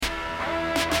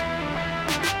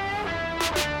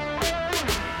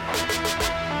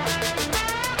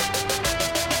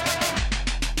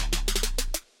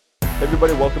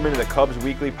everybody. Welcome into the Cubs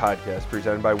Weekly Podcast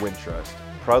presented by Wintrust,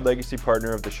 proud legacy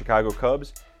partner of the Chicago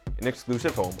Cubs and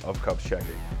exclusive home of Cubs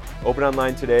checking. Open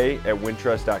online today at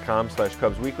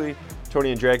wintrust.com/CubsWeekly.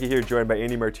 Tony Andracki here, joined by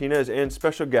Andy Martínez and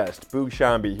special guest, Boog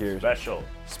Sciambi here.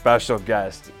 Special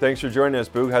guest. Thanks for joining us,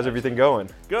 Boog. How's everything going?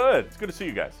 Good. It's good to see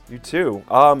you guys. You too.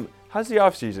 How's the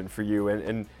offseason for you?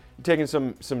 And you're taking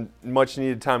some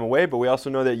much-needed time away, but we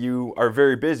also know that you are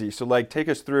very busy. So, take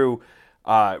us through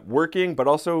working, but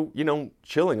also,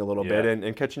 chilling a little bit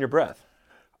and catching your breath.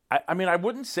 I mean, I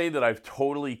wouldn't say that I've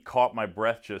totally caught my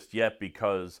breath just yet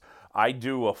because I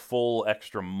do a full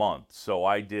extra month. So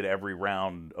I did every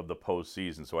round of the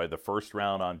postseason. So I had the first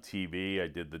round on TV. I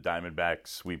did the Diamondbacks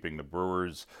sweeping the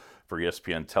Brewers for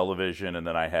ESPN television. And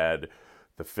then I had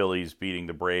the Phillies beating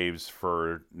the Braves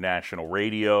for national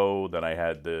radio. Then I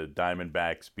had the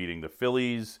Diamondbacks beating the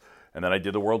Phillies. And then I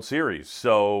did the World Series.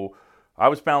 So I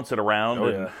was bouncing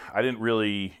around, I didn't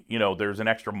really, there's an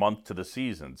extra month to the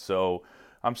season. So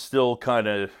I'm still kind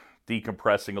of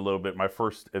decompressing a little bit. My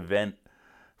first event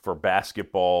for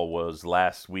basketball was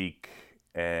last week,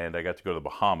 and I got to go to the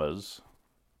Bahamas.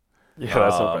 Yeah,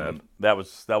 that's not bad.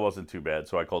 That wasn't too bad.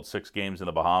 So I called 6 games in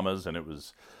the Bahamas, and it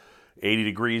was 80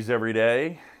 degrees every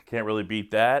day. Can't really beat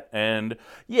that. And,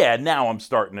 now I'm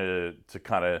starting to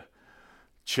kind of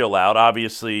chill out.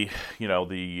 Obviously,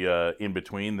 the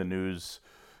in-between, the news,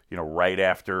 right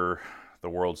after the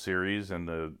World Series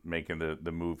and making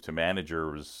the move to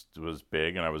manager was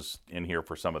big, and I was in here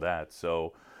for some of that.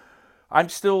 So I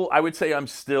would say I'm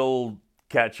still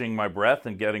catching my breath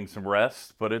and getting some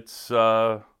rest, but it's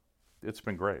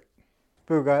been great.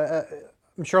 Boog,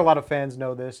 I'm sure a lot of fans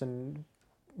know this, and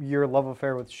your love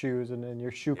affair with shoes and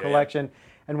your shoe collection.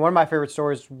 And one of my favorite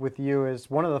stories with you is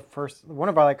one of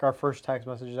our first text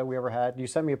messages that we ever had. You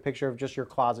sent me a picture of just your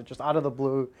closet, just out of the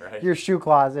blue, your shoe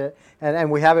closet,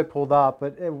 and we have it pulled up.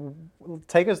 But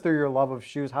take us through your love of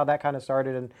shoes, how that kind of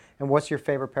started, and what's your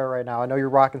favorite pair right now? I know you're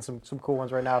rocking some cool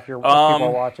ones right now if people are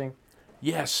watching.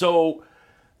 Yeah, so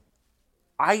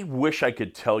I wish I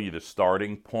could tell you the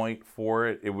starting point for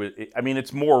it.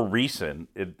 It's more recent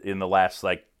in the last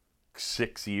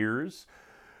 6 years.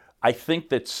 I think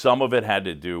that some of it had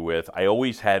to do with I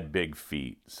always had big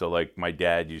feet. So my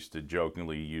dad used to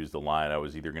jokingly use the line, I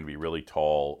was either going to be really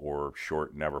tall or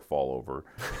short, never fall over.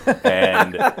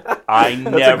 And That's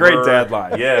a great dad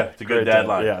line. Yeah, it's a good dad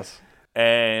line. Yes.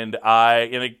 And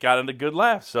it got into good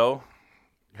laughs. So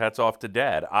hats off to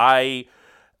Dad.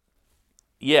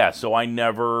 So I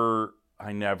never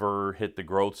hit the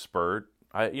growth spurt.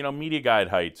 Media guide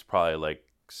height's probably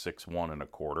 6'1" and a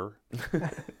quarter.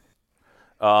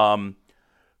 I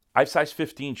have size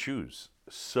 15 shoes,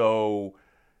 so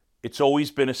it's always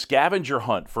been a scavenger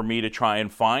hunt for me to try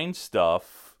and find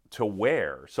stuff to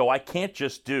wear. So I can't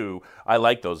just I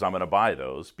like those, I'm going to buy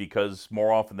those, because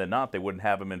more often than not, they wouldn't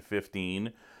have them in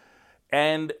 15.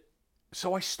 And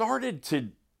so I started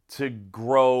to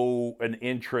grow an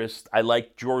interest. I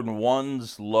like Jordan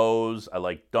 1s, lows, I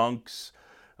like Dunks,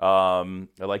 I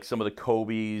like some of the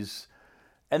Kobe's.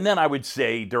 And then I would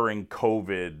say during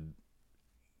COVID,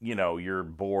 you're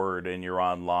bored and you're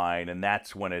online, and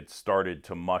that's when it started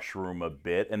to mushroom a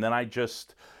bit. And then I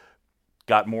just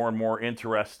got more and more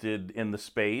interested in the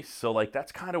space. So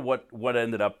that's kind of what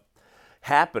ended up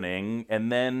happening.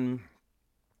 And then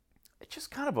it's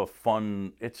just kind of a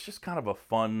fun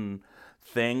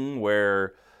thing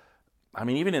where,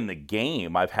 even in the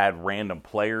game, I've had random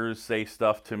players say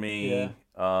stuff to me.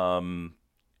 Yeah.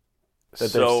 They've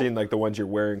seen the ones you're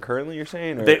wearing currently, you're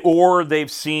saying? Or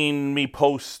they've seen me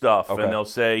post stuff, and they'll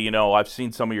say, I've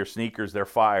seen some of your sneakers, they're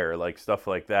fire, stuff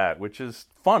like that, which is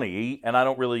funny, and I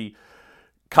don't really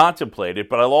contemplate it.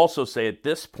 But I'll also say at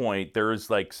this point, there is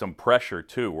some pressure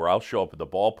too, where I'll show up at the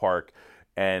ballpark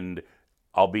and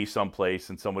I'll be someplace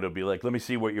and someone will be like, let me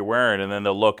see what you're wearing, and then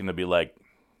they'll look and they'll be like,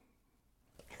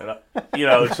 so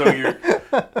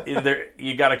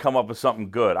you got to come up with something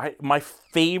good. My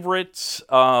favorites,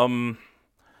 I'm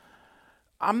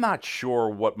not sure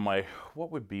what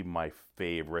would be my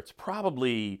favorites.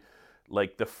 Probably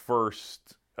the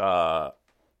first pair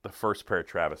of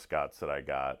Travis Scotts that I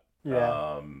got.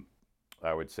 Yeah.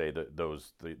 I would say that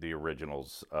the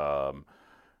originals,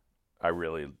 I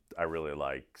really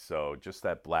like. So just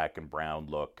that black and brown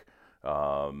look.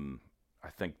 I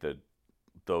think that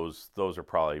those are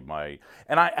probably my,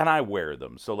 and I wear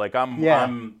them. So I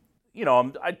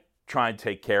try and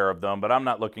take care of them, but I'm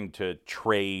not looking to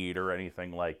trade or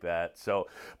anything like that. So,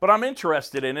 but I'm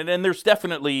interested in it, and there's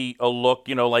definitely a look,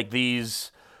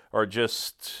 these are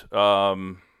just,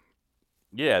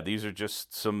 these are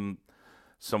just some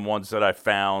ones that I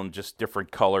found, just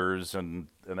different colors and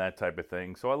that type of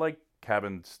thing. So I like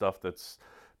having stuff that's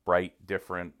bright,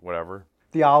 different, whatever.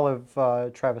 The olive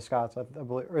Travis Scott's, I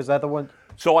believe, or is that the one?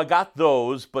 So I got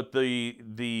those, but the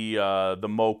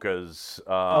mochas.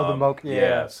 The mocha,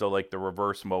 yeah. So like the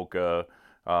reverse mocha,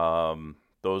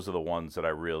 those are the ones that I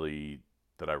really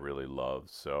love.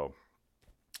 So,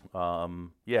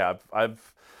 yeah,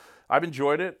 I've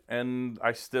enjoyed it, and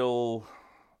I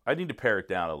need to pare it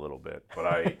down a little bit, but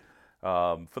I,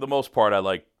 for the most part, I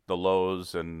like the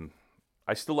lows, and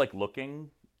I still like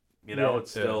looking.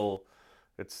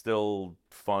 It's still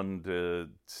fun to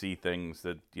see things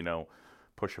that,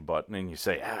 push a button and you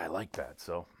say, I like that.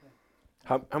 So,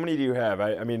 how many do you have?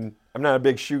 I mean, I'm not a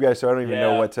big shoe guy, so I don't even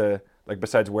know what to like.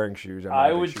 Besides wearing shoes,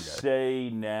 I would say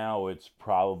now it's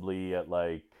probably at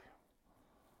I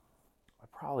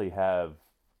probably have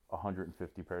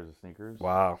 150 pairs of sneakers.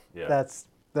 Wow. Yeah. That's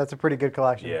a pretty good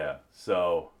collection. Yeah.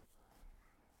 So,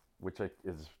 which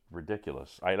is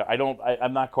ridiculous.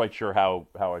 I'm not quite sure how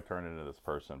I turn into this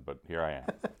person, but here I am.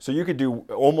 So you could do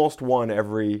almost one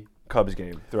every Cubs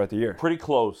game throughout the year. Pretty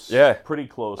close. Yeah. Pretty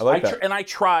close. I like that. And I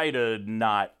try to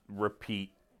not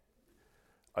repeat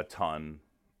a ton,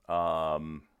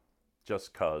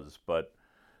 just cause. But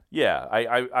yeah,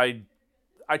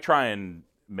 I try and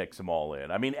mix them all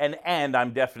in. I mean, and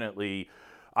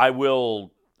I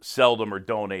will sell them or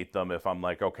donate them if I'm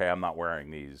like, okay, I'm not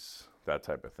wearing these, that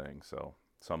type of thing. So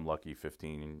some lucky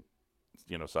 15,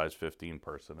 size 15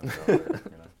 person.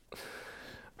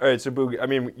 All right, so Boog, I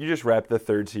mean, you just wrapped the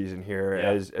third season here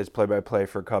as play-by-play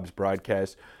for Cubs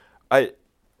broadcast.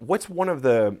 What's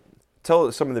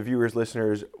tell some of the viewers,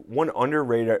 listeners, one under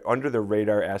the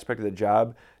radar aspect of the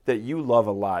job that you love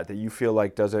a lot, that you feel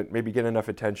like doesn't maybe get enough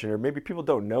attention, or maybe people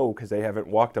don't know because they haven't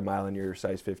walked a mile in your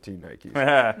size 15 Nikes?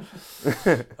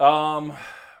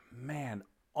 Man,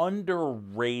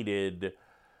 underrated.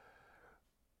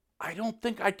 I don't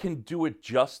think I can do it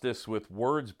justice with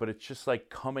words, but it's just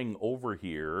like coming over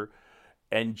here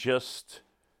and just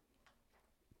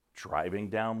driving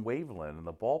down Waveland and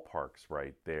the ballpark's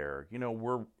right there.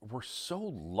 We're so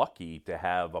lucky to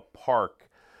have a park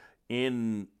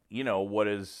in, what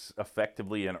is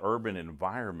effectively an urban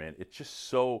environment. It's just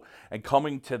so, and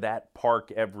coming to that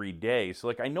park every day.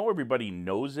 So I know everybody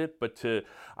knows it, but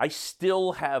I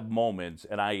still have moments,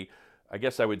 and I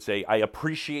guess I would say I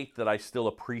appreciate that I still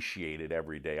appreciate it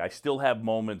every day. I still have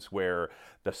moments where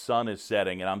the sun is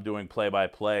setting and I'm doing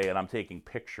play-by-play and I'm taking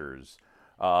pictures.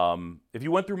 If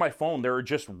you went through my phone, there are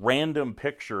just random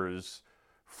pictures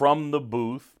from the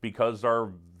booth because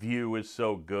our view is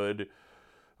so good.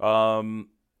 So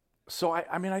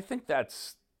I think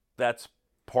that's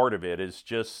part of it, is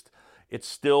just it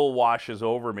still washes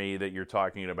over me that you're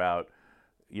talking about,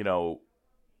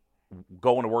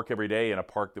 going to work every day in a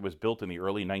park that was built in the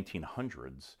early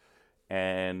 1900s.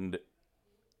 And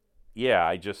yeah,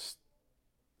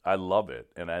 I love it,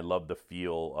 and I love the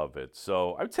feel of it.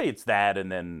 So I would say it's that, and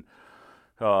then,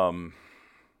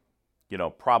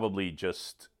 probably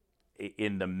just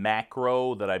in the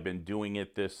macro that I've been doing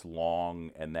it this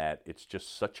long, and that it's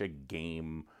just such a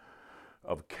game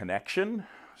of connection,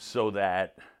 so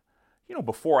that,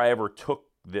 before I ever took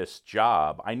this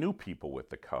job, I knew people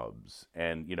with the Cubs,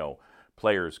 and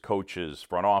players, coaches,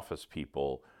 front office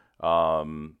people,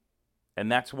 and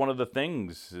that's one of the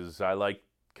things, is I like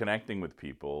connecting with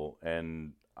people,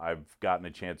 and I've gotten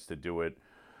a chance to do it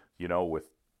with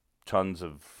tons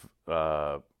of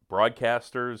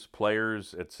broadcasters,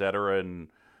 players, etc., and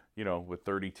with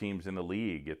 30 teams in the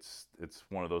league, it's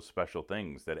one of those special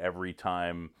things that every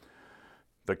time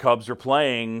the Cubs are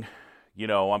playing,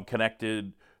 I'm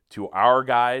connected to our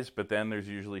guys, but then there's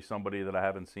usually somebody that I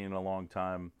haven't seen in a long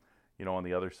time, on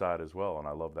the other side as well, and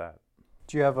I love that.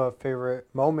 Do you have a favorite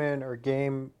moment or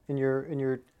game in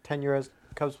your tenure as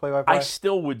Cubs play-by-play? I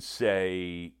still would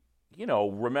say,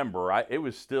 remember, it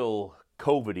was still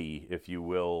COVID-y, if you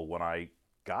will, when I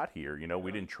got here.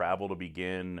 We didn't travel to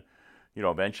begin.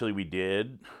 Eventually we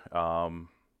did,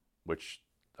 which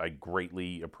I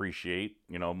greatly appreciate.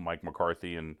 Mike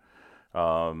McCarthy and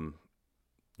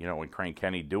and Craig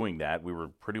Kenny doing that. We were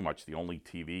pretty much the only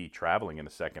TV traveling in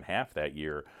the second half that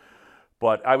year.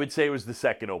 But I would say it was the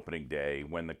second opening day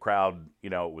when the crowd,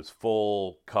 it was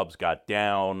full. Cubs got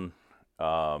down,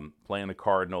 playing the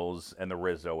Cardinals and the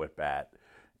Rizzo at bat.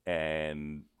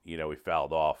 And, we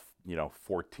fouled off,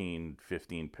 14,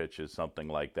 15 pitches, something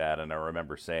like that. And I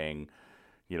remember saying,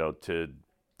 to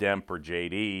Demp or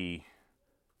JD,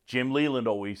 Jim Leland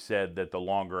always said that the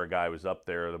longer a guy was up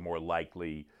there, the more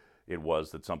likely it was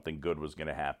that something good was going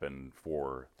to happen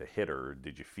for the hitter.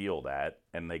 Did you feel that?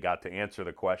 And they got to answer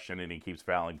the question, and he keeps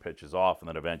fouling pitches off, and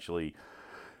then eventually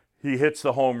he hits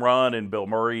the home run, and Bill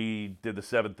Murray did the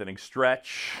 7th-inning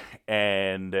stretch,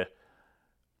 and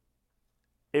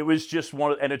it was just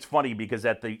and it's funny because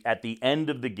at the end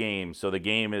of the game, so the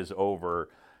game is over,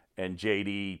 and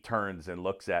JD turns and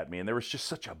looks at me, and there was just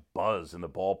such a buzz in the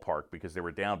ballpark because they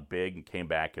were down big and came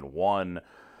back and won,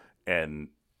 and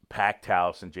packed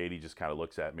house, and JD just kind of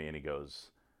looks at me and he goes,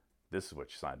 "This is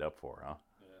what you signed up for, huh?"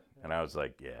 Yeah. And I was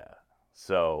like, "Yeah."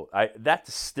 So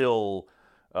that's still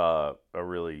a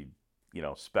really,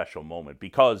 special moment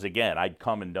because, again, I'd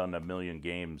come and done a million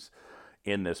games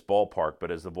in this ballpark,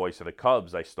 but as the voice of the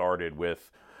Cubs, I started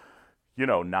with,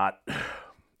 not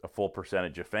a full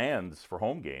percentage of fans for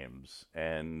home games,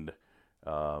 and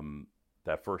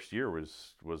that first year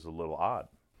was a little odd.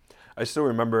 I still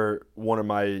remember one of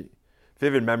my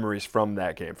vivid memories from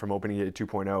that game, from opening day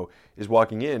 2.0, is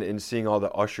walking in and seeing all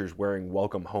the ushers wearing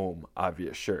 "Welcome Home"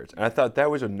 obvious shirts. And I thought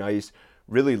that was a nice,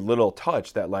 really little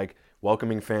touch that, like,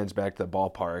 welcoming fans back to the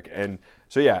ballpark. And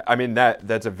so, yeah, I mean,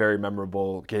 that's a very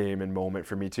memorable game and moment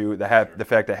for me, too. The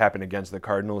fact that happened against the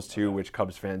Cardinals, too, which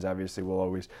Cubs fans obviously will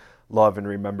always love and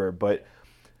remember. But,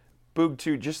 Boog,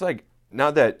 too, just like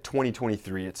now that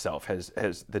 2023 itself has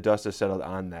the dust has settled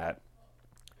on that,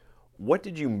 what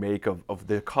did you make of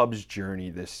the Cubs'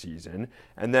 journey this season?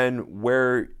 And then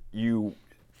where you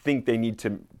think they need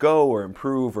to go or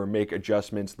improve or make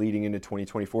adjustments leading into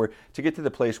 2024 to get to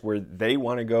the place where they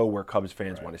want to go, where Cubs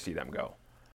fans want to see them go?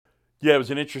 Yeah, it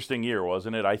was an interesting year,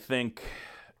 wasn't it? I think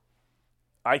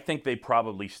they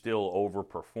probably still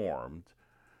overperformed.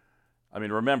 I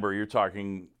mean, remember, you're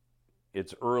talking,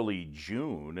 it's early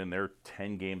June, and they're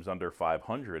 10 games under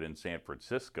 500 in San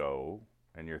Francisco,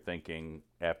 and you're thinking,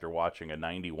 after watching a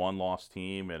 91-loss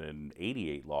team and an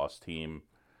 88-loss team,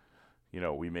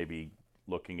 we may be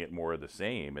looking at more of the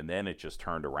same, and then it just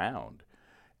turned around.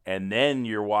 And then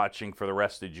you're watching for the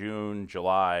rest of June,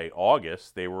 July,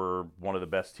 August, they were one of the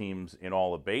best teams in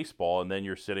all of baseball, and then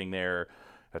you're sitting there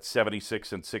at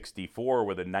 76-64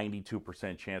 with a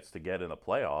 92% chance to get in the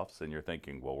playoffs, and you're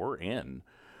thinking, well, we're in.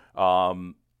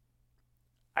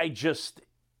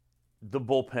 The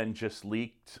bullpen just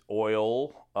leaked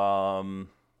oil.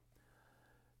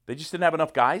 They just didn't have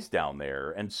enough guys down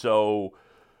there. And so,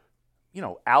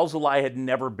 Alzolay had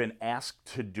never been asked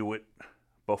to do it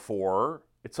before.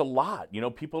 It's a lot.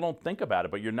 People don't think about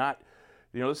it, but you're not,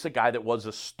 this is a guy that was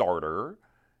a starter.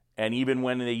 And even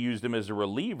when they used him as a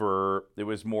reliever, it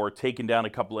was more taking down a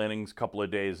couple of innings, couple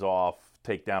of days off,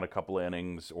 take down a couple of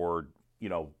innings, or,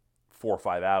 4 or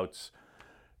 5 outs.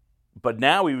 But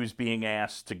now he was being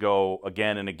asked to go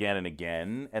again and again and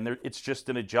again, and it's just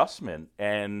an adjustment.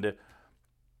 And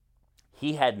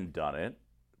he hadn't done it.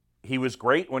 He was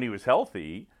great when he was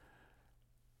healthy.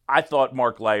 I thought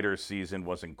Mark Leiter's season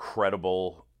was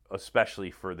incredible, especially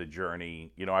for the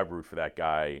journey. I root for that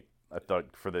guy. I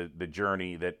thought for the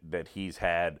journey that he's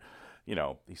had,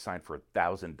 he signed for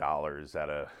 $1,000 at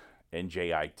a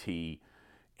NJIT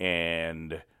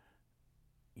and,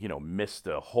 missed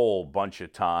a whole bunch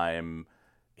of time.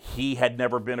 He had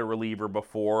never been a reliever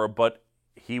before, but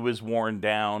he was worn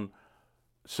down.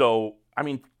 So,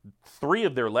 3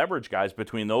 of their leverage guys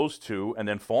between those two, and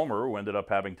then Fulmer, who ended up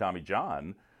having Tommy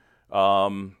John,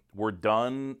 were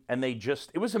done. And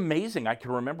it was amazing. I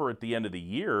can remember at the end of the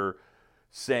year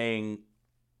saying,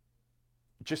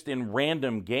 just in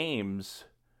random games,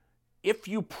 if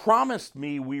you promised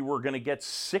me we were going to get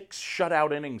 6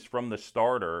 shutout innings from the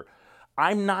starter,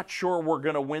 I'm not sure we're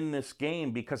going to win this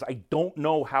game because I don't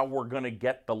know how we're going to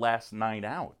get the last 9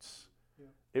 outs. Yeah.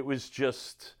 It was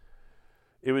just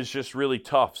really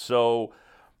tough. So,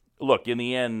 look, in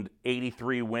the end,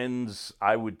 83 wins,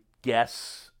 I would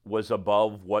guess, was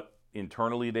above what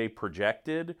internally they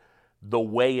projected. The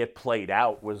way it played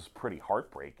out was pretty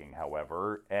heartbreaking,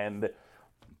 however. And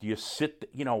you sit,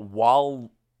 while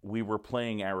we were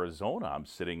playing Arizona, I'm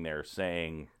sitting there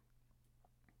saying,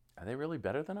 are they really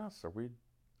better than us?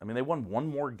 They won 1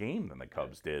 more game than the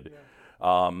Cubs did.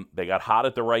 Yeah. They got hot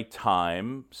at the right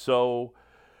time. So,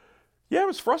 yeah, it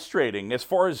was frustrating. As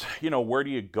far as, where do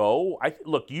you go?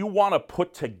 Look, you want to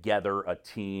put together a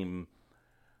team,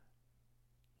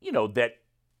 that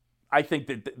I think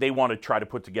that they want to try to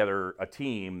put together a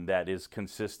team that is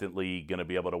consistently going to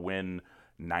be able to win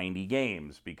 90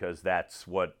 games because that's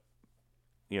what,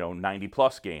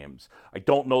 90-plus games. I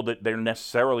don't know that they're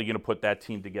necessarily going to put that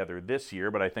team together this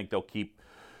year, but I think they'll keep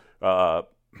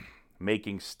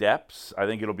making steps. I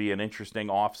think it'll be an interesting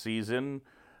offseason.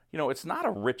 It's not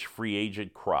a rich free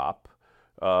agent crop.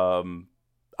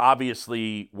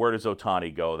 Obviously, where does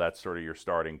Ohtani go? That's sort of your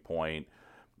starting point.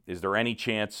 Is there any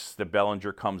chance that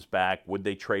Bellinger comes back? Would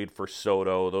they trade for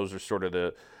Soto? Those are sort of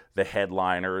the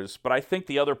headliners. But I think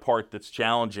the other part that's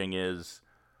challenging is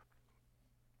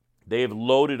they have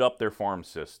loaded up their farm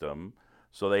system,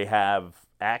 so they have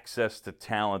access to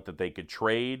talent that they could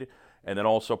trade. And then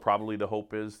also probably the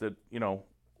hope is that,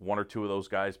 one or two of those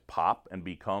guys pop and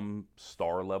become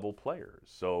star-level players.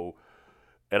 So,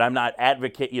 and I'm not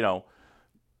advocating,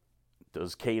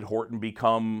 does Cade Horton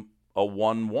become a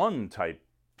 1-1 type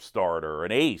starter,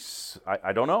 an ace?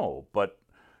 I don't know. But,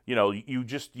 you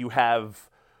have,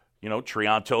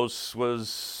 Triantos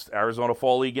was Arizona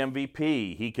Fall League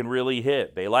MVP. He can really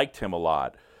hit. They liked him a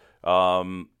lot.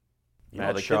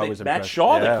 Matt Shaw was Matt impressive.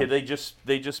 Shaw, Yeah. the kid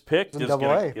they just picked is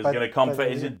going to come.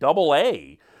 Is it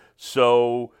AA?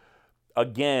 So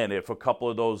again, if a couple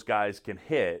of those guys can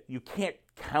hit, you can't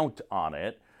count on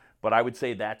it. But I would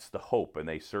say that's the hope, and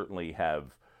they certainly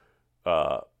have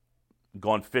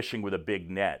gone fishing with a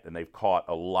big net, and they've caught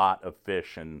a lot of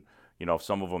fish. And if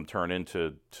some of them turn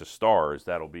into stars,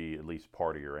 that'll be at least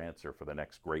part of your answer for the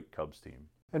next great Cubs team.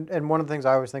 And one of the things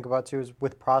I always think about, too, is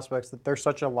with prospects that they're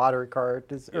such a lottery card,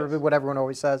 or what everyone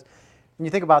always says. And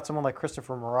you think about someone like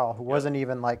Christopher Morel, who wasn't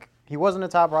even he wasn't a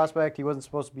top prospect. He wasn't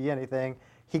supposed to be anything.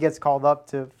 He gets called up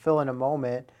to fill in a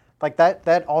moment. Like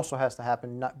that also has to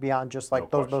happen, not beyond just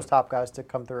those top guys to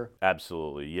come through.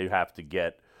 Absolutely. You have to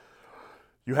get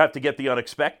the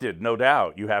unexpected, no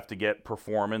doubt. You have to get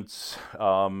performance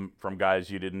from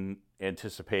guys you didn't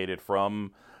anticipate it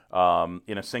from.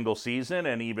 In a single season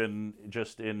and even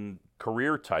just in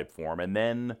career type form. And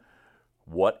then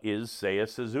what is Seiya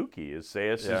Suzuki? Is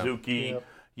Seiya Suzuki,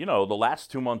 the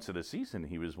last 2 months of the season,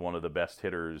 he was one of the best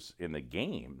hitters in the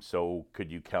game. So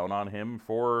could you count on him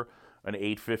for an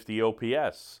 850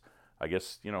 OPS? I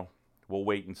guess, we'll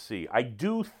wait and see. I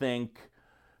do think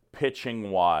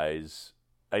pitching-wise,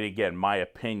 and again, my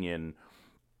opinion,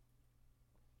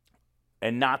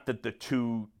 and not that the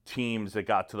two teams that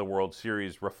got to the World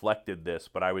Series reflected this,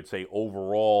 but I would say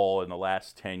overall in the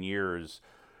last 10 years,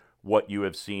 what you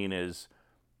have seen is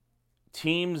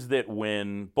teams that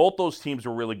win. Both those teams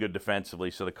were really good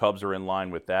defensively, so the Cubs are in line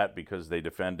with that because they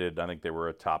defended. I think they were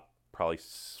a top probably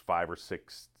 5 or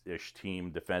 6-ish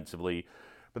team defensively,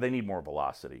 but they need more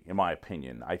velocity, in my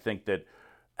opinion. I think that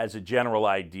as a general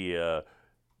idea,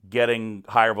 getting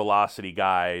higher velocity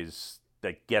guys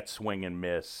that get swing and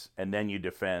miss, and then you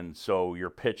defend, so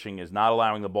your pitching is not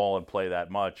allowing the ball in play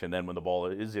that much, and then when the ball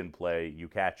is in play, you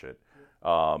catch it.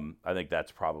 I think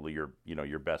that's probably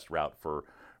your best route for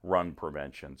run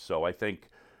prevention. So I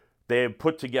think they have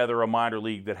put together a minor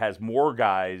league that has more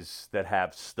guys that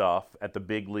have stuff. At the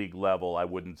big league level, I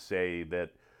wouldn't say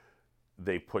that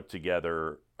they put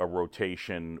together a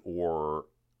rotation or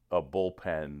a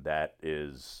bullpen that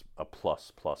is a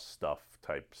plus stuff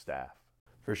type staff.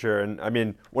 For sure. And I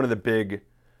mean, one of the big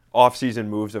offseason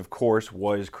moves, of course,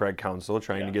 was Craig Counsell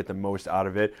trying to get the most out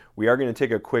of it. We are going to take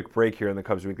a quick break here on the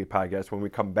Cubs Weekly Podcast. When we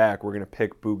come back, we're going to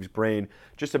pick Boog's brain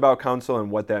just about Counsell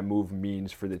and what that move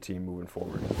means for the team moving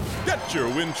forward. Get your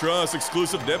Wintrust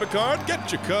exclusive debit card.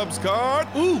 Get your Cubs card.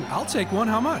 Ooh, I'll take one.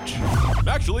 How much?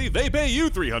 Actually, they pay you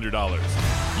 $300.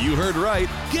 You heard right.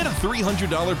 Get a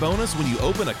 $300 bonus when you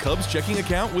open a Cubs checking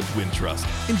account with Wintrust.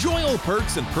 Enjoy all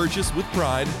perks and purchase with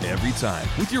pride every time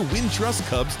with your Wintrust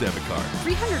Cubs debit card.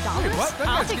 $300? What?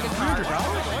 I'll take the card.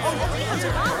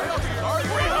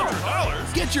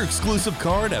 $300? Get your exclusive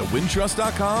card at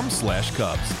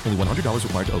wintrust.com/Cubs. Only $100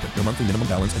 required to open. No monthly minimum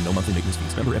balance and no monthly maintenance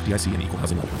fees. Member FDIC and equal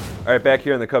housing lender. All right, back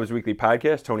here on the Cubs Weekly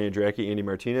Podcast, Tony Andracki, Andy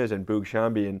Martínez, and Boog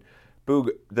Sciambi. And Boog,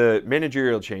 the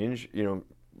managerial change,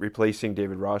 replacing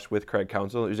David Ross with Craig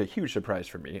Counsell, it was a huge surprise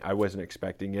for me. I wasn't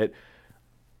expecting it.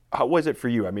 How was it for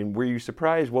you? I mean, were you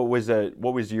surprised? What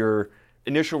was your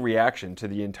initial reaction to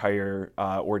the entire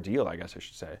ordeal, I guess I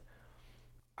should say?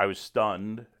 I was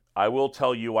stunned. I will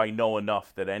tell you, I know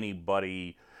enough that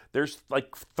there's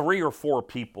like 3 or 4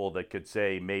 people that could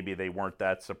say maybe they weren't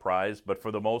that surprised, but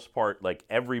for the most part, like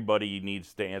everybody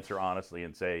needs to answer honestly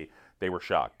and say they were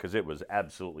shocked, because it was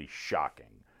absolutely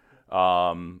shocking.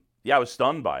 I was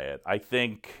stunned by it. I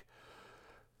think,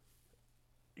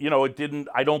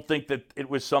 I don't think that it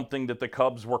was something that the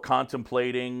Cubs were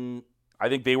contemplating. I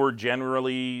think they were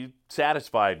generally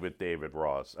satisfied with David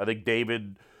Ross. I think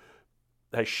David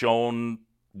has shown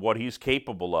what he's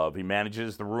capable of. He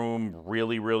manages the room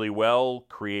really, really well,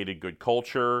 created good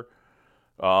culture.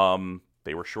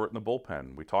 They were short in the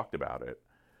bullpen. We talked about it.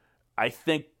 I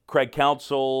think Craig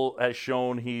Counsell has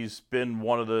shown he's been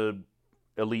one of the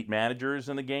elite managers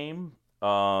in the game.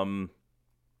 Now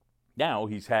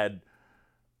he's had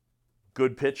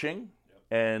good pitching,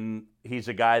 and he's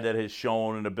a guy that has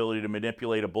shown an ability to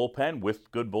manipulate a bullpen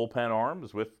with good bullpen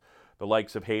arms, with the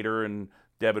likes of Hader and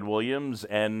Devin Williams,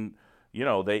 and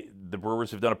the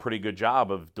Brewers have done a pretty good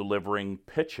job of delivering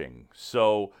pitching.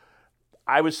 So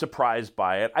I was surprised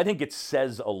by it. I think it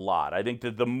says a lot. I think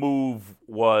that the move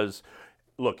was,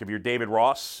 look, if you're David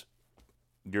Ross,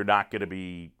 you're not going to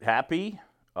be happy.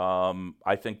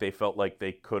 I think they felt like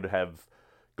they could have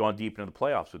gone deep into the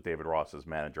playoffs with David Ross as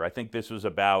manager. I think this was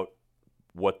about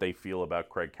what they feel about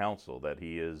Craig Counsell, that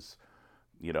he is,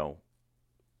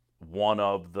 one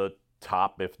of the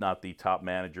top, if not the top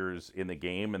managers in the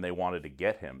game, and they wanted to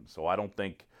get him. So I don't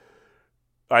think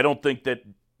that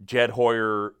Jed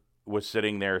Hoyer was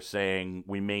sitting there saying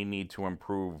we may need to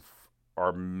improve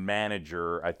our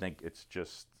manager. I think it's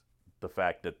just the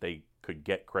fact that they could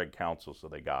get Craig Counsell, so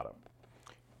they got him.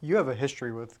 You have a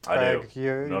history with Craig. I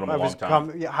do. Known him a long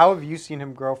time. How have you seen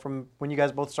him grow from when you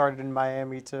guys both started in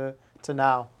Miami to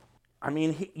now? I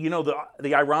mean,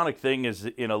 the ironic thing is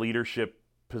in a leadership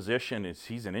position is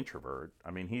he's an introvert.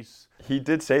 I mean, he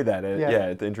did say that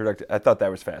at the introduction. I thought that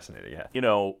was fascinating.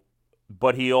 Yeah.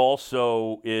 But he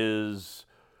also is.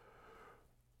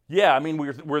 Yeah, I mean,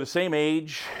 we're the same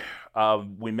age.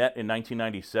 We met in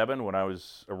 1997 when I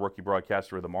was a rookie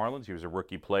broadcaster of the Marlins. He was a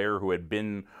rookie player who had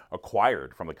been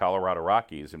acquired from the Colorado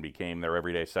Rockies and became their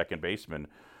everyday second baseman,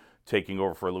 taking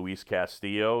over for Luis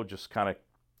Castillo. Just kind of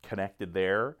connected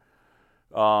there.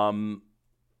 How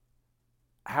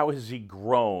has he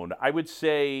grown? I would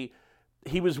say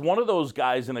he was one of those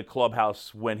guys in the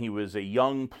clubhouse when he was a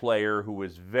young player who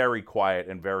was very quiet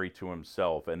and very to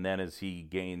himself. And then as he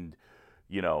gained,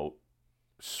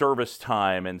 service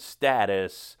time and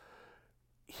status,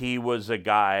 he was a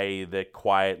guy that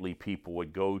quietly people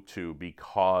would go to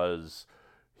because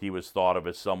he was thought of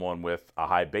as someone with a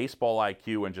high baseball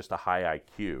IQ and just a high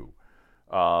IQ.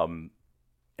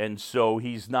 And so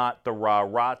he's not the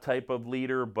rah-rah type of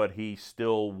leader, but he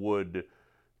still would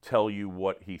tell you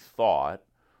what he thought.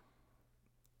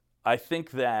 I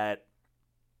think that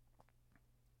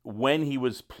when he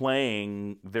was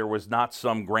playing, there was not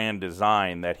some grand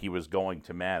design that he was going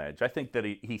to manage. I think that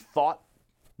he thought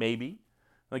maybe,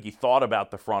 like he thought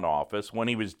about the front office. When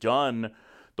he was done,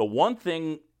 the one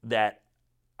thing that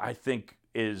I think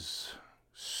is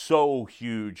so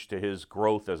huge to his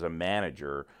growth as a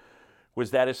manager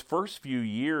was that his first few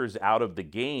years out of the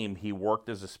game, he worked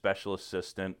as a special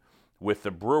assistant with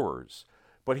the Brewers.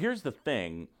 But here's the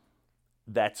thing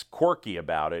that's quirky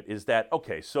about it is that,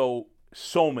 okay, so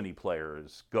many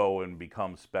players go and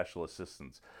become special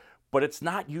assistants, but it's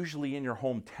not usually in your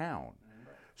hometown.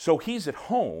 So he's at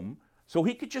home, so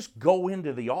he could just go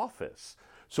into the office.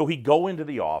 So he'd go into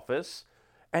the office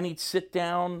and he'd sit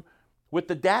down with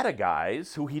the data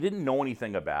guys who he didn't know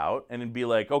anything about and he'd be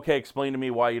like, okay, explain to me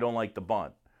why you don't like the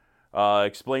bunt.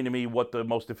 Explain to me what the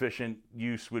most efficient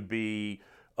use would be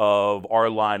of our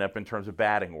lineup in terms of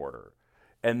batting order.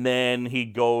 And then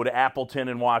he'd go to Appleton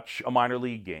and watch a minor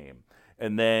league game.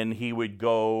 And then he would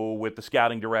go with the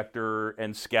scouting director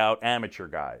and scout amateur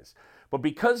guys. But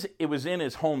because it was in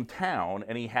his hometown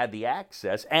and he had the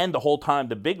access, and the whole time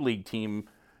the big league team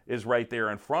is right there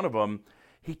in front of him,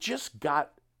 he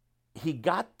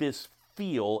got this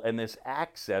feel and this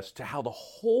access to how the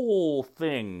whole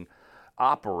thing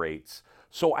operates.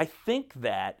 So I think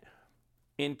that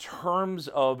in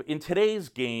today's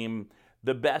game,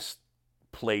 the best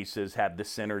places have the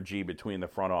synergy between the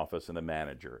front office and the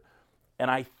manager. And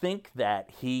I think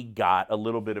that he got a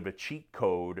little bit of a cheat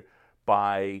code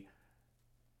by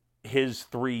his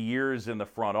 3 years in the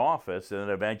front office, and then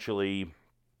eventually,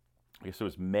 I guess it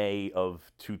was May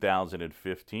of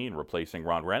 2015, replacing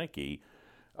Ron Renneke.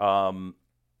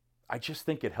 I just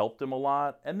think it helped him a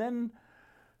lot. And then,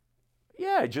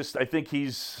 I think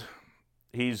he's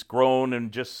grown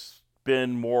and just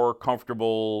been more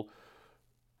comfortable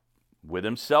with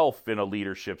himself in a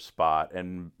leadership spot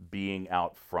and being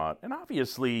out front. And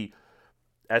obviously,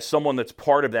 as someone that's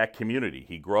part of that community,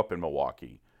 he grew up in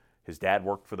Milwaukee. His dad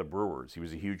worked for the Brewers. He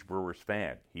was a huge Brewers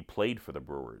fan. He played for the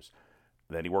Brewers.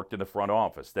 Then he worked in the front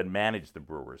office, then managed the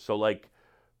Brewers. So,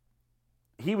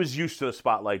 he was used to the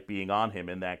spotlight being on him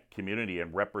in that community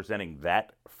and representing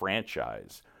that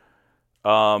franchise.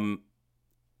 So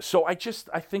I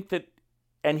think that,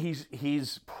 and he's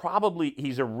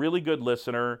a really good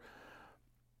listener.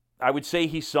 I would say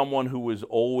he's someone who was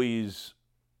always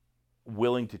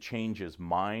willing to change his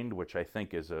mind, which I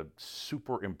think is a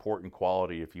super important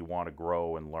quality if you want to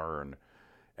grow and learn.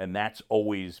 And that's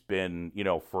always been,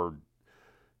 for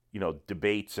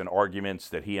debates and arguments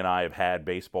that he and I have had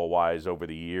baseball-wise over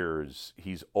the years,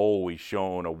 he's always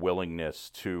shown a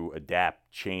willingness to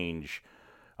adapt, change.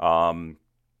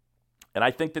 And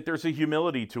I think that there's a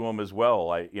humility to him as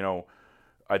well. I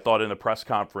thought in the press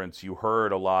conference you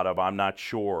heard a lot of, I'm not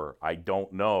sure, I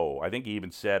don't know. I think he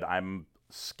even said, I'm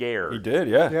scared. He did,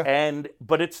 yeah.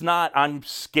 But it's not, I'm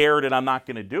scared and I'm not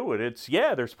going to do it. It's,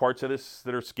 there's parts of this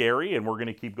that are scary and we're going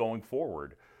to keep going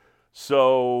forward.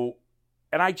 So,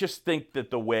 and I just think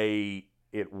that the way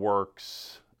it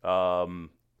works, for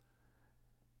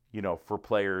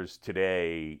players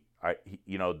today,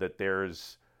 that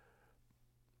there's,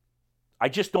 I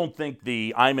just don't think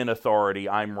the I'm in authority,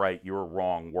 I'm right, you're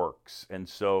wrong works. And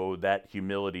so that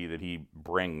humility that he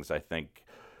brings, I think,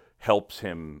 helps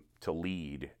him to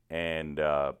lead. And,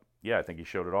 I think he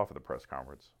showed it off at the press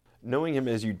conference. Knowing him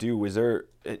as you do, was there,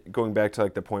 going back to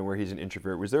like the point where he's an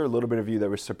introvert, was there a little bit of you that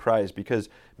was surprised? Because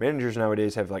managers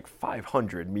nowadays have like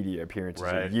 500 media appearances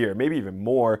a year, maybe even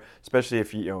more, especially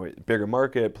if bigger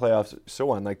market, playoffs, so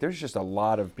on. Like there's just a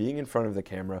lot of being in front of the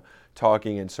camera,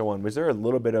 talking and so on. Was there a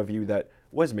little bit of you that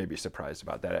was maybe surprised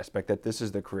about that aspect, that this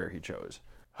is the career he chose?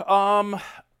 I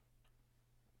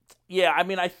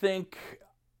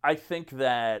think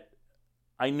that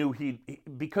I knew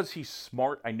because he's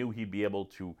smart, I knew he'd be able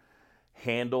to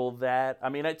handle that. I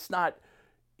mean,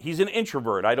 he's an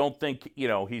introvert. I don't think,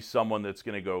 he's someone that's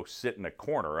going to go sit in a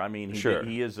corner. I mean,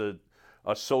 he is a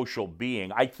social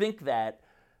being. I think that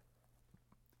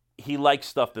he likes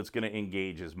stuff that's going to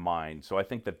engage his mind. So I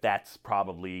think that that's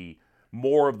probably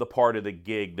more of the part of the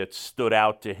gig that stood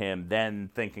out to him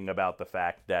than thinking about the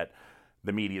fact that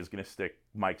the media is going to stick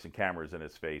mics and cameras in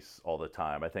his face all the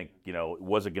time. I think,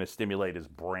 was it going to stimulate his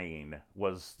brain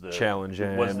was the challenge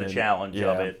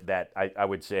of it that I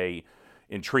would say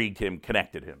intrigued him,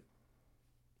 connected him.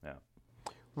 Yeah.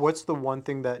 What's the one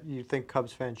thing that you think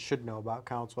Cubs fans should know about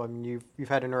Counsell? I mean, you've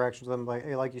had interactions with him,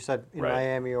 like you said, in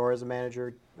Miami or as a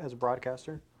manager, as a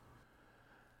broadcaster?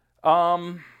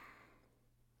 I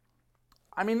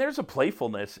mean, there's a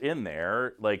playfulness in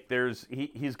there. Like,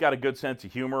 he's got a good sense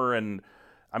of humor, and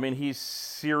I mean, he's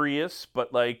serious,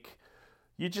 but like,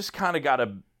 you just kind of got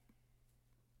to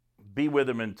be with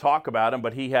him and talk about him.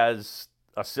 But he has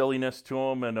a silliness to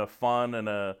him and a fun and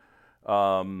a,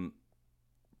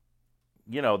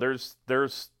 there's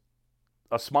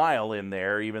a smile in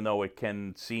there, even though it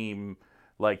can seem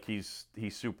like he's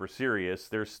super serious.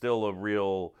 There's still a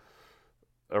real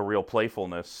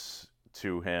playfulness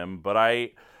to him. But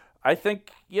I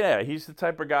think, he's the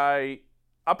type of guy,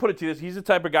 I'll put it to you this, he's the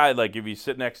type of guy, like, if you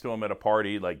sit next to him at a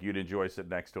party, like, you'd enjoy sitting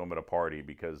next to him at a party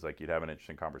because, like, you'd have an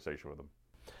interesting conversation with him.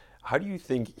 How do you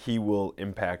think he will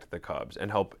impact the Cubs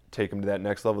and help take them to that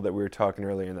next level that we were talking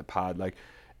earlier in the pod? Like,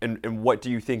 and what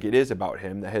do you think it is about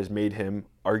him that has made him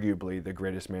arguably the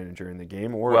greatest manager in the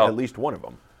game, or at least one of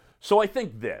them? So I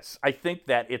think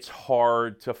that it's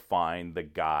hard to find the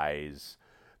guys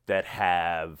that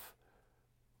have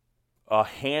a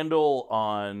handle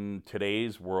on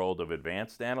today's world of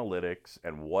advanced analytics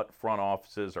and what front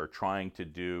offices are trying to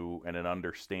do, and an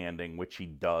understanding, which he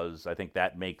does. I think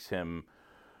that makes him,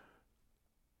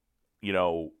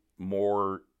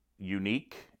 more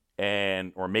unique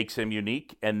or makes him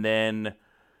unique. And then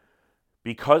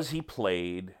because he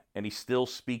played and he still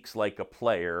speaks like a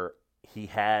player, he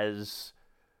has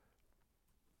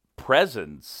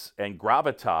presence and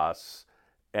gravitas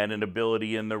and an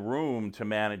ability in the room to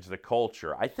manage the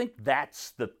culture. I think that's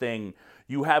the thing.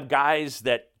 You have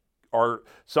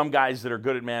some guys that are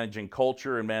good at managing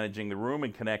culture and managing the room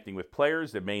and connecting with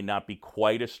players that may not be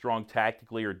quite as strong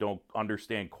tactically or don't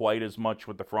understand quite as much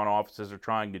what the front offices are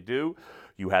trying to do.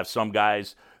 You have some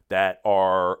guys that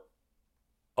are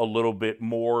a little bit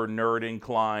more nerd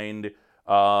inclined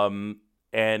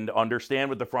and understand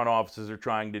what the front offices are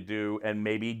trying to do, and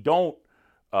maybe don't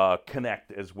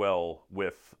connect as well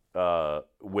with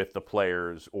the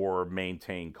players or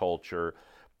maintain culture.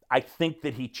 I think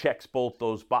that he checks both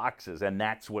those boxes, and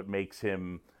that's what makes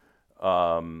him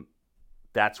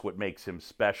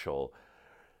special.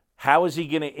 How is he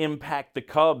going to impact the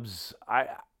Cubs?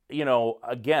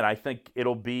 Again, I think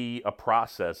it'll be a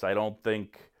process. I don't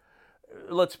think.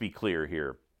 Let's be clear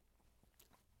here.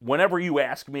 Whenever you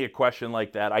ask me a question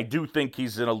like that, I do think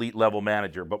he's an elite level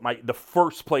manager. But the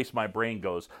first place my brain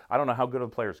goes, I don't know how good a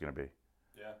player is going to be.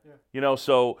 Yeah.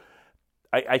 So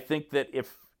I think that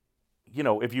if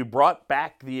you brought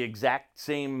back the exact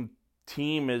same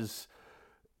team as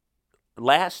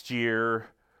last year,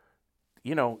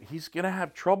 he's going to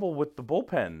have trouble with the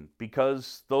bullpen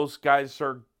because those guys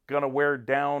are going to wear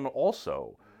down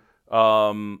also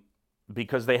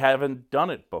because they haven't done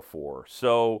it before.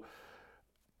 So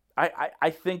I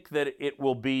think that it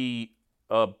will be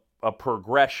a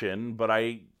progression, but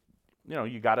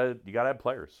you gotta have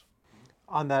players.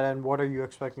 On that end, what are you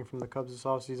expecting from the Cubs this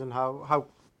offseason? How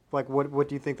Like, what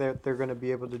do you think that they're going to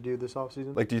be able to do this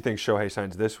offseason? Like, do you think Shohei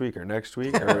signs this week or next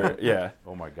week? Or, yeah.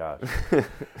 Oh, my gosh.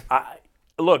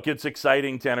 Look, it's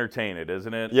exciting to entertain it,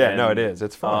 isn't it? Yeah, no, it is.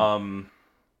 It's fun.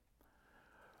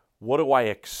 What do I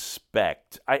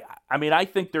expect? I mean, I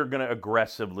think they're going to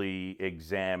aggressively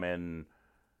examine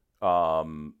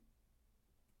all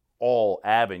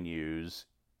avenues.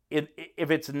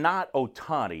 If it's not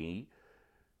Ohtani,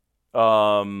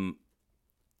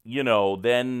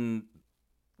 then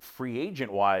free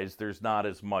agent-wise, there's not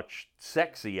as much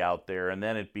sexy out there, and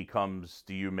then it becomes,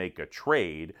 do you make a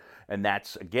trade? And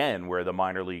that's, again, where the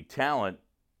minor league talent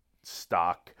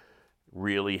stock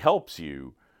really helps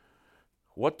you.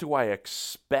 What do I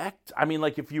expect? I mean,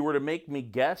 like, if you were to make me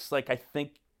guess, like, I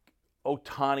think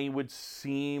Ohtani would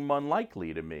seem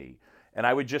unlikely to me. And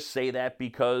I would just say that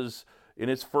because in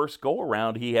his first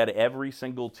go-around, he had every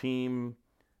single team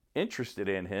interested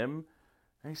in him,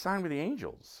 and he signed with the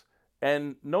Angels.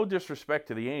 And no disrespect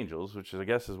to the Angels, which I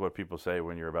guess is what people say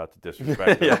when you're about to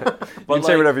disrespect them. Yeah. But you can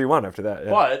say whatever you want after that.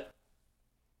 Yeah. But,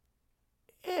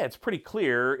 yeah, it's pretty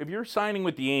clear. If you're signing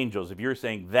with the Angels, if you're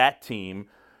saying that team,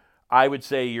 I would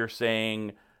say you're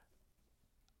saying,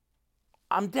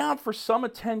 I'm down for some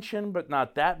attention, but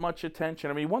not that much attention.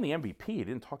 I mean, he won the MVP. He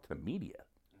didn't talk to the media.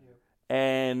 Yeah.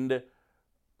 And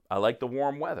I like the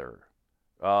warm weather.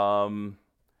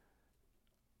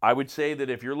 I would say that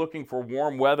if you're looking for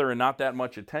warm weather and not that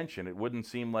much attention, it wouldn't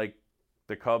seem like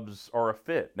the Cubs are a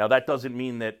fit. Now, that doesn't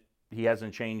mean that he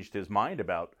hasn't changed his mind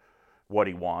about what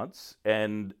he wants.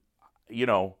 And,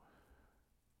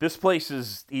 this place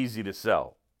is easy to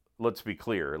sell. Let's be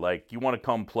clear. Like, you want to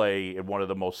come play in one of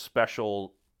the most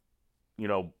special,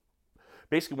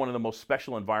 basically one of the most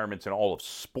special environments in all of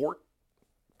sport,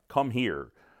 come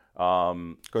here.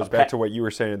 Goes back to what you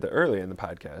were saying early in the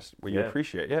podcast, what you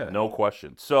appreciate. Yeah. No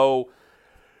question. So,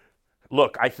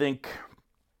 look, I think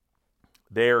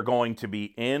they're going to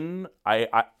be in.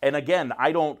 And again,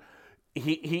 I don't.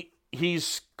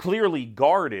 He's clearly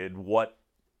guarded what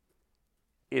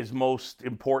is most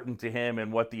important to him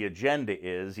and what the agenda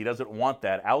is. He doesn't want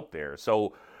that out there.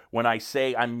 So when I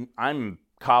say I'm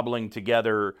cobbling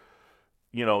together,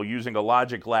 using a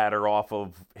logic ladder off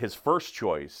of his first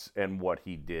choice and what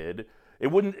he did, it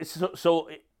wouldn't.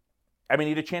 I mean,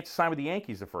 he had a chance to sign with the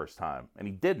Yankees the first time, and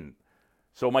he didn't.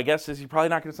 So my guess is he's probably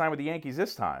not going to sign with the Yankees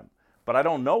this time. But I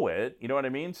don't know it. You know what I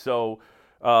mean? So,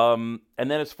 and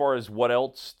then as far as what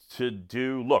else to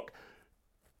do, look,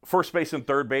 first base and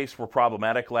third base were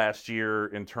problematic last year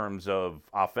in terms of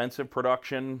offensive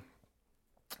production.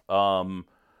 Do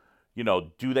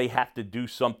they have to do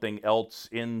something else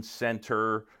in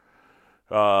center,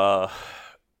 and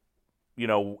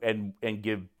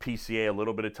give PCA a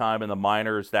little bit of time in the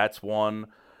minors? That's one.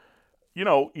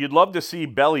 You'd love to see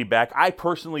Belly back. I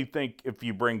personally think if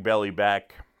you bring Belly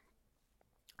back,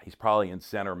 he's probably in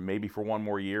center maybe for one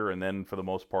more year, and then for the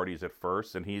most part he's at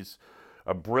first. And he's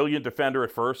a brilliant defender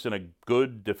at first and a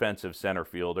good defensive center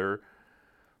fielder.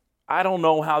 I don't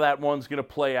know how that one's going to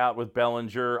play out with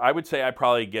Bellinger. I would say I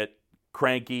probably get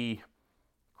Cranky?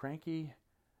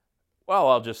 Well,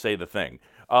 I'll just say the thing.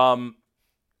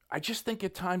 I just think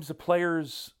at times the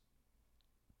players,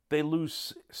 they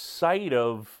lose sight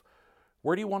of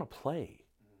where do you want to play?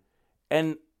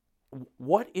 And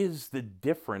what is the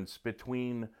difference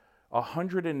between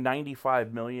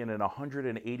 $195 million and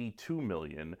 $182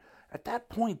 million? At that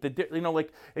point,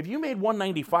 like if you made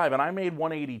 195 and I made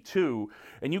 182,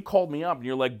 and you called me up and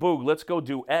you're like, Boog, let's go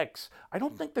do X. I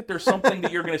don't think that there's something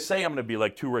that you're going to say I'm going to be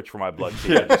like too rich for my blood.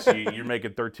 You're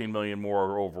making $13 million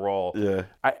more overall. Yeah.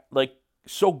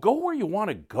 So go where you want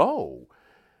to go.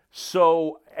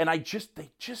 So, and they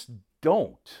just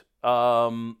don't.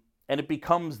 And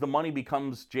the money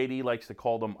becomes, JD likes to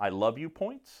call them I love you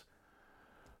points.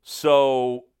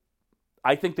 So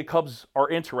I think the Cubs are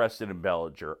interested in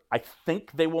Bellinger. I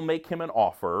think they will make him an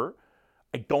offer.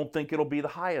 I don't think it'll be the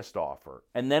highest offer.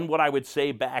 And then what I would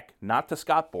say back, not to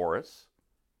Scott Boras,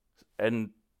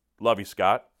 and love you,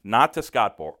 Scott, not to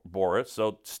Scott Boras,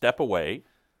 so step away,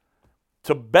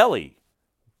 to Belly,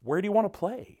 where do you want to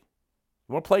play?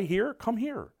 You want to play here? Come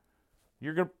here.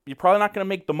 You're probably not going to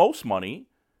make the most money,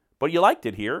 but you liked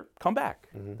it here. Come back.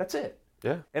 Mm-hmm. That's it.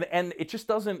 Yeah. And it just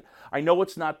doesn't, I know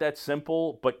it's not that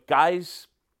simple, but guys,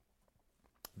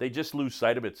 they just lose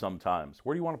sight of it sometimes.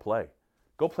 Where do you want to play?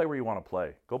 Go play where you want to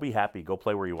play. Go be happy. Go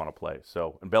play where you want to play.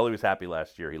 So, and Belly was happy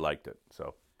last year. He liked it.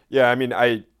 So. Yeah, I mean,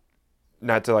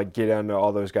 not to get down to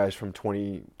all those guys from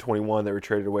 2021 that were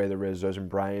traded away, the Rizzos and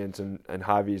Bryants and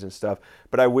hobbies and stuff,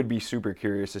 but I would be super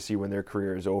curious to see when their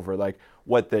career is over,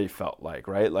 what they felt like,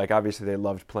 right? Obviously they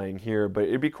loved playing here, but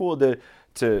it'd be cool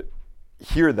to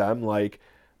hear them,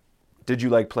 did you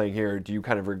like playing here? Do you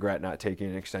kind of regret not taking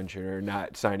an extension or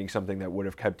not signing something that would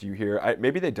have kept you here?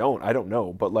 Maybe they don't. I don't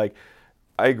know. But, like,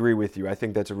 I agree with you. I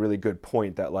think that's a really good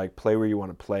point that, like, play where you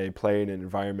want to play in an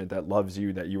environment that loves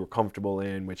you, that you were comfortable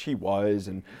in, which he was.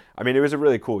 And, I mean, it was a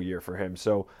really cool year for him.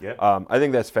 So I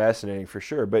think that's fascinating for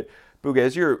sure. But, Boog,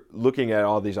 as you're looking at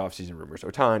all these offseason rumors,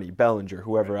 Ohtani, Bellinger,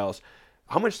 whoever else,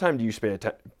 how much time do you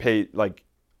pay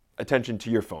attention to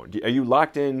your phone? Are you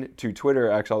locked in to Twitter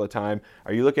or X all the time?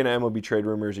 Are you looking at MLB trade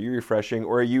rumors? Are you refreshing?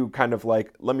 Or are you kind of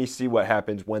like, let me see what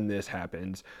happens when this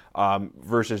happens,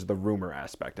 versus the rumor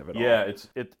aspect of it all? Yeah,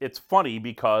 it's funny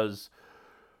because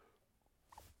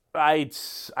I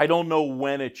don't know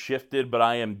when it shifted, but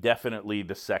I am definitely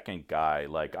the second guy.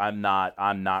 Like, I'm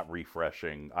not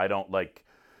refreshing. I don't like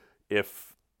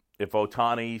if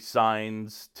Ohtani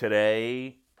signs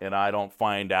today and I don't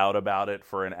find out about it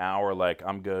for an hour, like,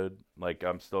 I'm good. Like,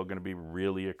 I'm still going to be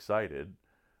really excited.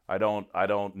 I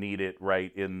don't need it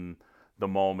right in the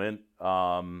moment.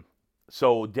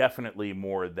 So definitely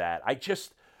more of that.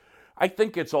 I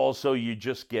think it's also you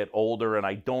just get older and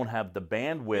I don't have the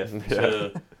bandwidth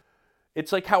to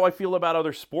it's like how I feel about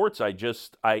other sports. I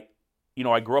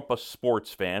grew up a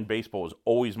sports fan. Baseball was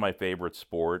always my favorite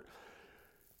sport.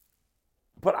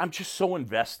 But I'm just so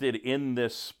invested in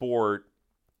this sport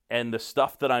and the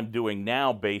stuff that I'm doing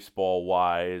now,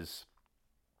 baseball-wise,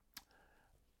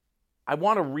 I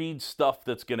want to read stuff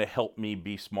that's going to help me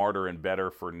be smarter and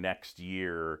better for next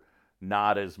year,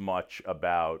 not as much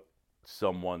about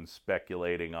someone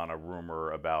speculating on a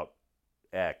rumor about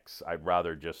X. I'd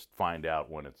rather just find out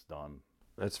when it's done.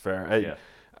 That's fair.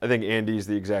 I think Andy's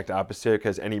the exact opposite,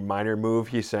 because any minor move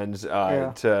he sends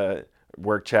to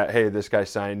work chat, hey, this guy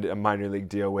signed a minor league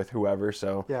deal with whoever.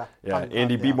 So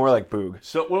Andy, be more like Boog.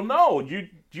 So, well, no, you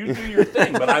do your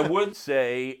thing, but I would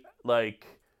say, like,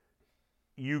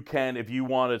 you can, if you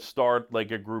want to start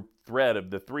like a group thread of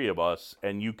the three of us,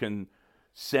 and you can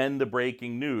send the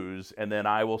breaking news, and then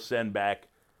I will send back,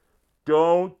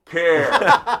 don't care.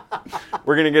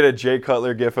 We're going to get a Jay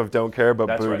Cutler gif of don't care, but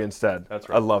That's Boog right. instead. That's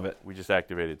right. I love it. We just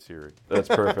activated Siri. That's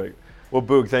perfect. Well,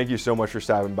 Boog, thank you so much for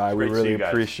stopping by. We really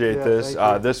appreciate this.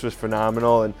 This was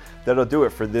phenomenal, and that'll do it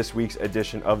for this week's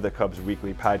edition of the Cubs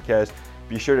Weekly Podcast.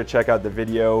 Be sure to check out the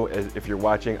video if you're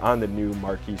watching on the new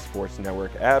Marquee Sports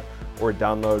Network app, or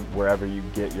download wherever you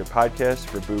get your podcasts.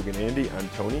 For Boog and Andy, I'm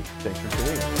Tony. Thanks for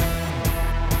tuning in.